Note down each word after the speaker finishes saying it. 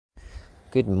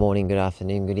Good morning, good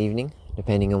afternoon, good evening,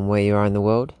 depending on where you are in the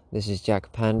world. This is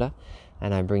Jack Panda,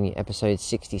 and I bring you episode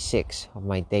 66 of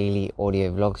my daily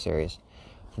audio vlog series.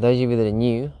 For those of you that are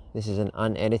new, this is an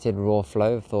unedited raw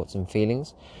flow of thoughts and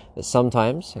feelings that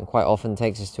sometimes and quite often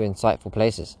takes us to insightful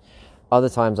places. Other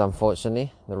times,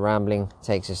 unfortunately, the rambling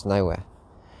takes us nowhere.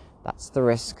 That's the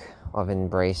risk of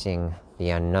embracing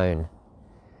the unknown.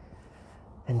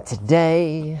 And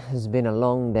today has been a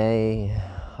long day.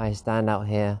 I stand out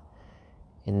here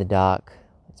in the dark.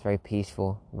 It's very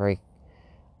peaceful, very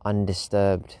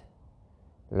undisturbed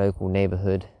local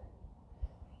neighborhood,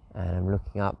 and I'm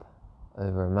looking up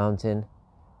over a mountain,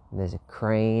 and there's a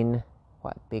crane,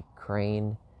 quite a big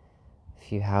crane, a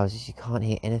few houses. You can't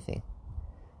hear anything.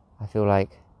 I feel like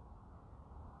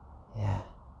I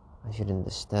shouldn't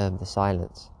disturb the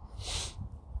silence.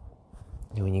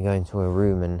 When you go into a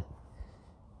room and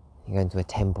you go into a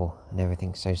temple and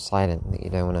everything's so silent that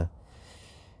you don't want to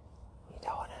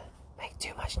make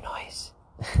too much noise.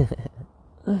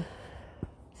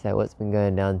 So what's been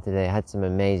going down today? I had some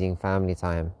amazing family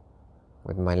time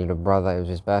with my little brother. It was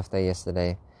his birthday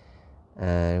yesterday,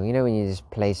 and when you just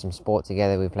play some sport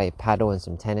together, we played paddle and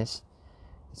some tennis.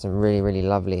 Some really, really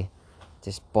lovely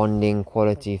just bonding,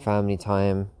 quality family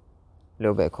time, a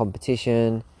little bit of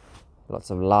competition, lots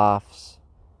of laughs.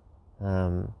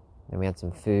 Then we had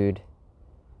some food,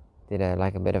 did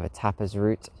a bit of a tapas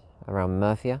route around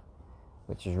Murcia,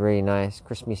 which was really nice.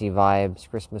 Christmassy vibes,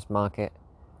 Christmas market,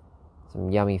 some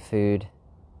yummy food.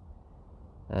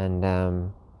 And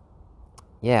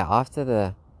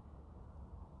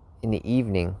in the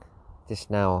evening, just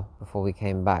now before we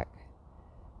came back,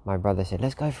 my brother said,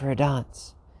 let's go for a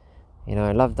dance.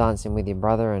 I love dancing with your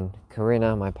brother, and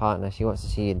Corinna, my partner, she wants to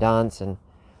see you dance. And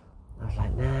I was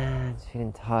like, nah, I'm just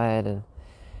feeling tired and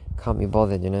can't be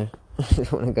bothered, I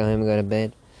just want to go home and go to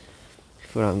bed. I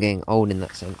feel like I'm getting old in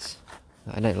that sense.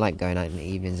 I don't like going out in the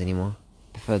evenings anymore.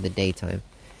 I prefer the daytime,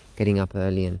 getting up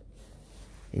early and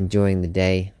enjoying the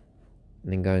day,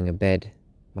 and then going to bed.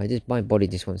 My body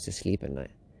just wants to sleep at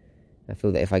night. I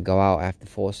feel that if I go out, I have to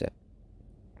force it.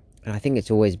 And I think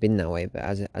it's always been that way, but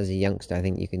as a youngster, I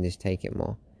think you can just take it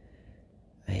more.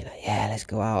 And you're like, let's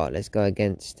go out, let's go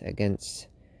against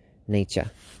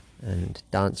nature, and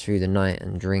dance through the night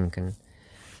and drink and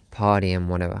party and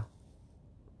whatever.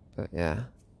 But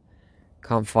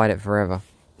can't fight it forever.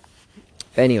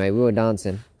 But anyway, we were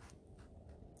dancing.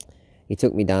 He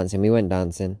took me dancing, we went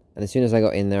dancing, and as soon as I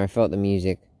got in there, I felt the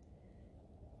music,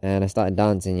 and I started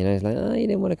dancing. It's like, oh, you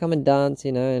didn't want to come and dance,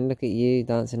 and look at you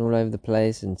dancing all over the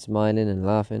place and smiling and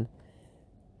laughing.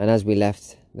 And as we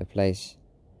left the place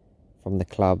from the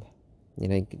club,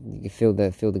 you feel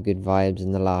the good vibes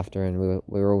and the laughter, and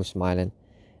we were all smiling. And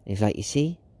he's like, you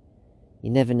see, you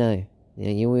never know.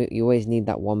 You always need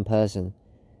that one person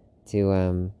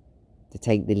to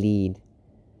take the lead.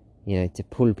 To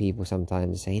pull people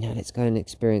sometimes, say, let's go and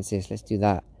experience this, let's do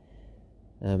that.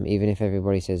 Even if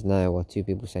everybody says no, or two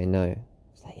people say no,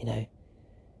 it's like,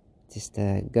 just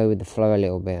go with the flow a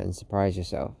little bit and surprise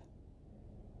yourself.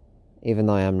 Even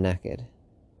though I am knackered,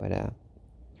 but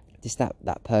just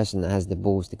that person that has the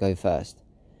balls to go first.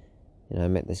 I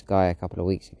met this guy a couple of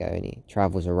weeks ago, and he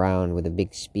travels around with a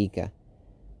big speaker,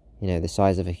 the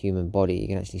size of a human body. You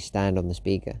can actually stand on the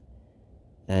speaker,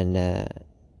 and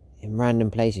in random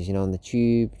places, on the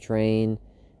tube, train,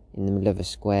 in the middle of a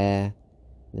square,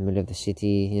 in the middle of the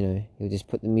city, he'll just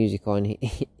put the music on.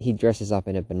 He dresses up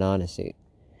in a banana suit.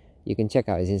 You can check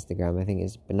out his Instagram. I think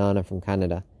it's Banana from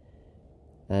Canada.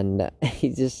 And he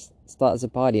just starts a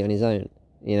party on his own,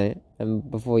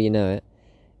 and before you know it,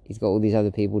 he's got all these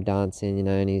other people dancing,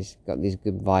 and he's got these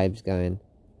good vibes going,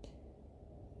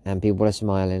 and people are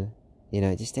smiling.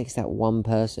 It just takes that one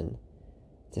person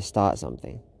to start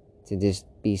something, to just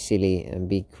be silly and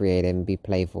be creative and be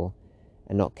playful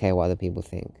and not care what other people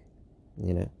think.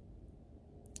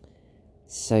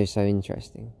 So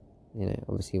interesting.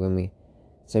 Obviously when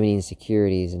so many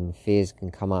insecurities and fears can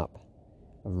come up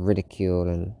of ridicule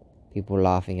and people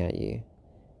laughing at you.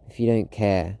 If you don't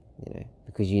care,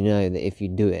 because that if you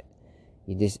do it,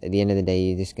 you just, at the end of the day,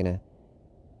 you're just gonna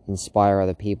inspire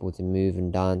other people to move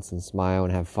and dance and smile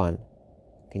and have fun.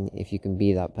 If you can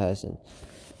be that person,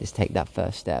 just take that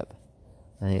first step.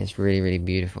 I think it's really, really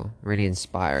beautiful, really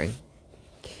inspiring.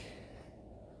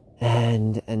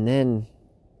 And then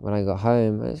when I got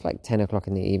home, it was like 10 o'clock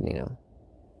in the evening now,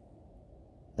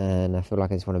 and I feel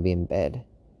like I just want to be in bed.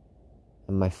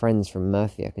 And my friends from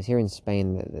Murcia, because here in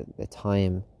Spain the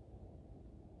time,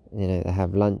 they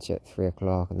have lunch at 3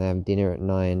 o'clock and they have dinner at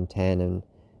 9, 10, and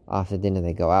after dinner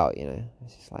they go out.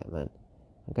 It's just like, man,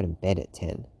 I go to bed at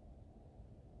 10.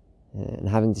 And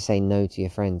having to say no to your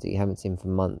friends that you haven't seen for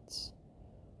months,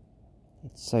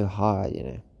 it's so hard, you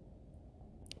know.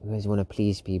 We always want to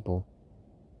please people,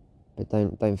 but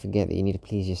don't forget that you need to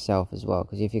please yourself as well.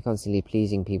 Because if you're constantly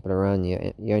pleasing people around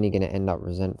you, you're only going to end up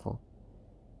resentful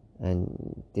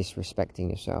and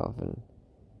disrespecting yourself and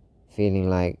feeling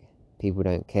like people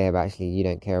don't care, but actually you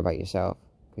don't care about yourself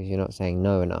because you're not saying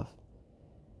no enough.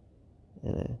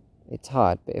 You know, it's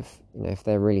hard, but if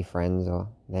they're really friends or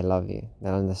they love you,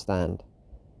 they'll understand.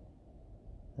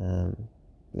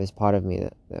 There's part of me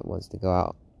that wants to go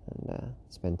out and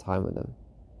spend time with them.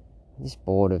 I'm just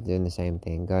bored of doing the same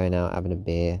thing, going out, having a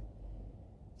beer,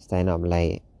 staying up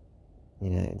late.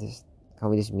 Just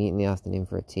can't we just meet in the afternoon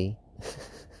for a tea?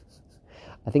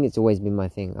 I think it's always been my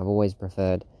thing. I've always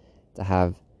preferred to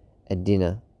have a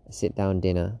sit-down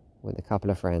dinner with a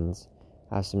couple of friends,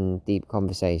 have some deep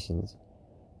conversations,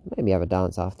 maybe have a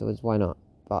dance afterwards, why not?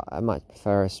 But I much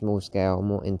prefer a small scale,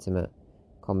 more intimate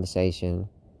conversation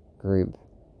group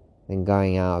than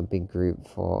going out a big group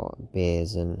for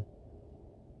beers. And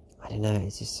I don't know,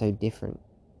 it's just so different.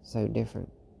 I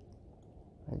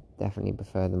definitely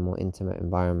prefer the more intimate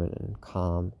environment and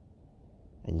calm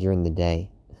and during the day.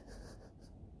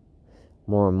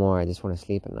 More and more I just want to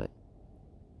sleep at night.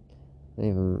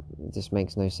 It just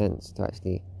makes no sense to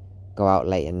actually go out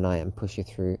late at night and push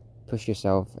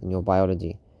yourself and your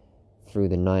biology through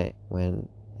the night when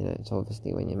it's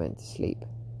obviously when you're meant to sleep.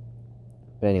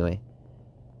 But anyway,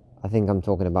 I think I'm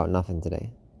talking about nothing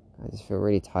today. I just feel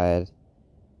really tired,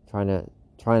 trying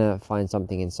to find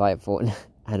something insightful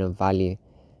and of value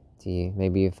to you.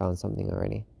 Maybe you found something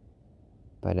already,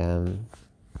 but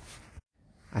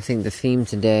I think the theme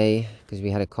today, because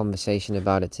we had a conversation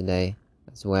about it today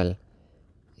as well,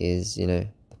 is the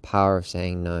power of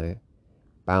saying no,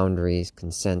 boundaries,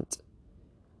 consent.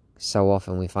 So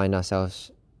often we find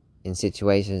ourselves in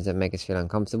situations that make us feel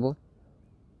uncomfortable,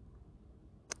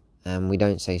 and we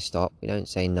don't say stop, we don't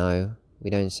say no, we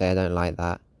don't say I don't like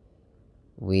that.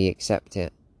 We accept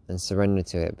it and surrender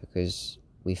to it because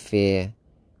we fear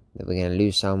that we're going to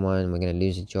lose someone, we're going to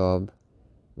lose a job,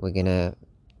 we're going to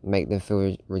make them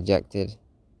feel rejected.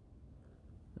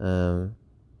 So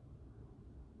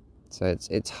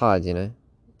it's hard,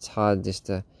 it's hard just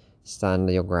to stand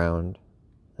your ground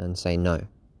and say no.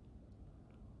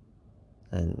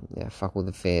 And fuck all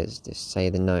the fears, just say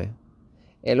the no.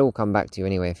 It'll all come back to you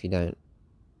anyway if you don't.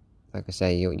 Like I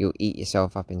say, you'll eat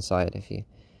yourself up inside if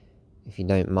you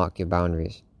don't mark your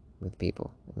boundaries with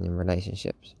people and in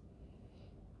relationships.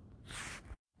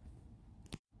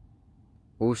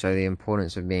 Also, the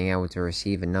importance of being able to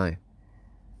receive a no,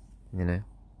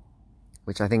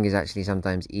 which I think is actually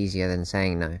sometimes easier than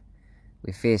saying no.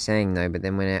 We fear saying no, but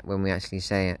then when we actually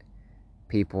say it,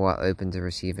 people are open to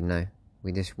receive a no.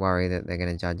 We just worry that they're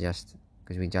going to judge us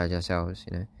because we judge ourselves,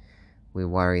 We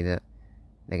worry that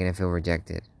they're going to feel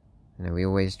rejected. We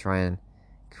always try and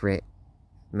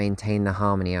maintain the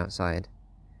harmony outside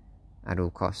at all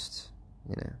costs,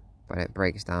 But it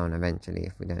breaks down eventually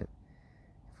if we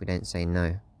don't say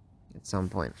no at some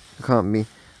point. I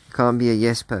can't be a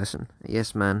yes person, a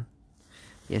yes man.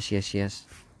 Yes.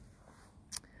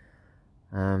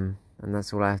 And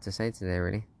that's all I have to say today,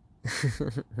 really.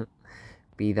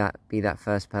 Be that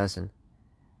first person.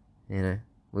 We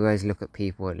always look at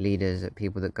people, at leaders, at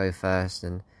people that go first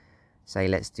and say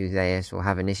let's do this or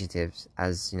have initiatives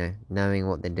as knowing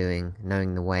what they're doing,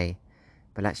 knowing the way,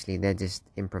 but actually they're just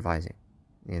improvising.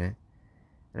 And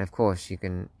of course you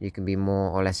can be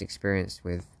more or less experienced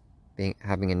with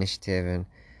having initiative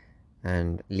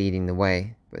and leading the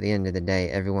way, but at the end of the day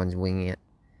everyone's winging it.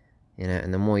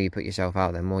 And the more you put yourself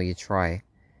out there, the more you try,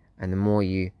 and the more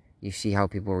you see how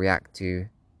people react to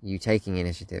you taking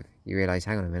initiative, you realize,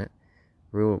 hang on a minute,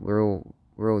 we're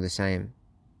all the same.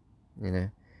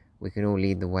 We can all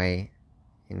lead the way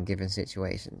in given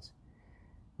situations.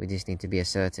 We just need to be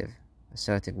assertive.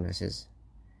 Assertiveness is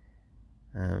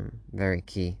very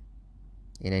key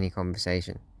in any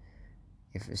conversation.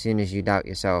 As soon as you doubt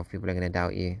yourself, people are going to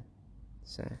doubt you.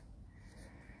 So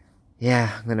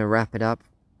I'm going to wrap it up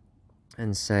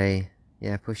and say,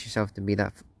 push yourself to be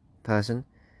that person,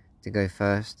 to go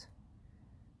first.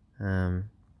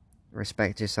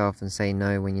 Respect yourself and say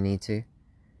no when you need to.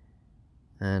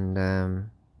 And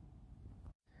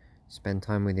spend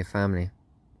time with your family.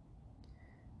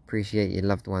 Appreciate your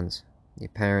loved ones, your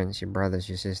parents, your brothers,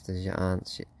 your sisters, your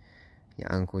aunts,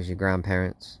 your uncles, your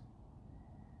grandparents.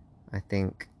 I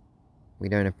think we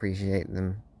don't appreciate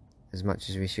them as much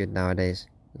as we should nowadays.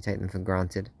 We take them for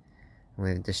granted. And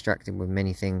we're distracted with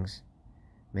many things,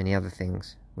 many other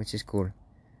things, which is cool.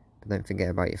 But don't forget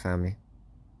about your family.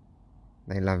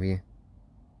 They love you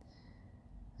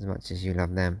as much as you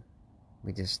love them.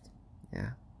 We just,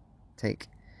 take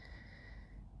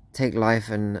take life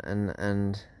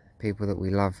and people that we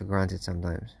love for granted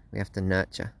sometimes. We have to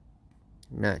nurture,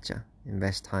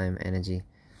 invest time, energy,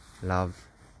 love,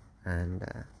 and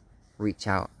reach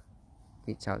out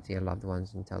to your loved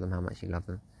ones and tell them how much you love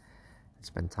them and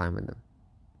spend time with them.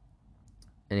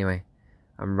 Anyway,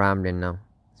 I'm rambling now.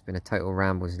 It's been a total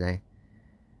ramble today.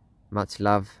 Much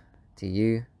love to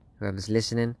you, whoever's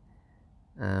listening.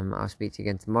 I'll speak to you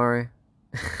again tomorrow.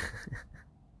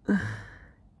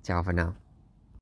 Ciao for now.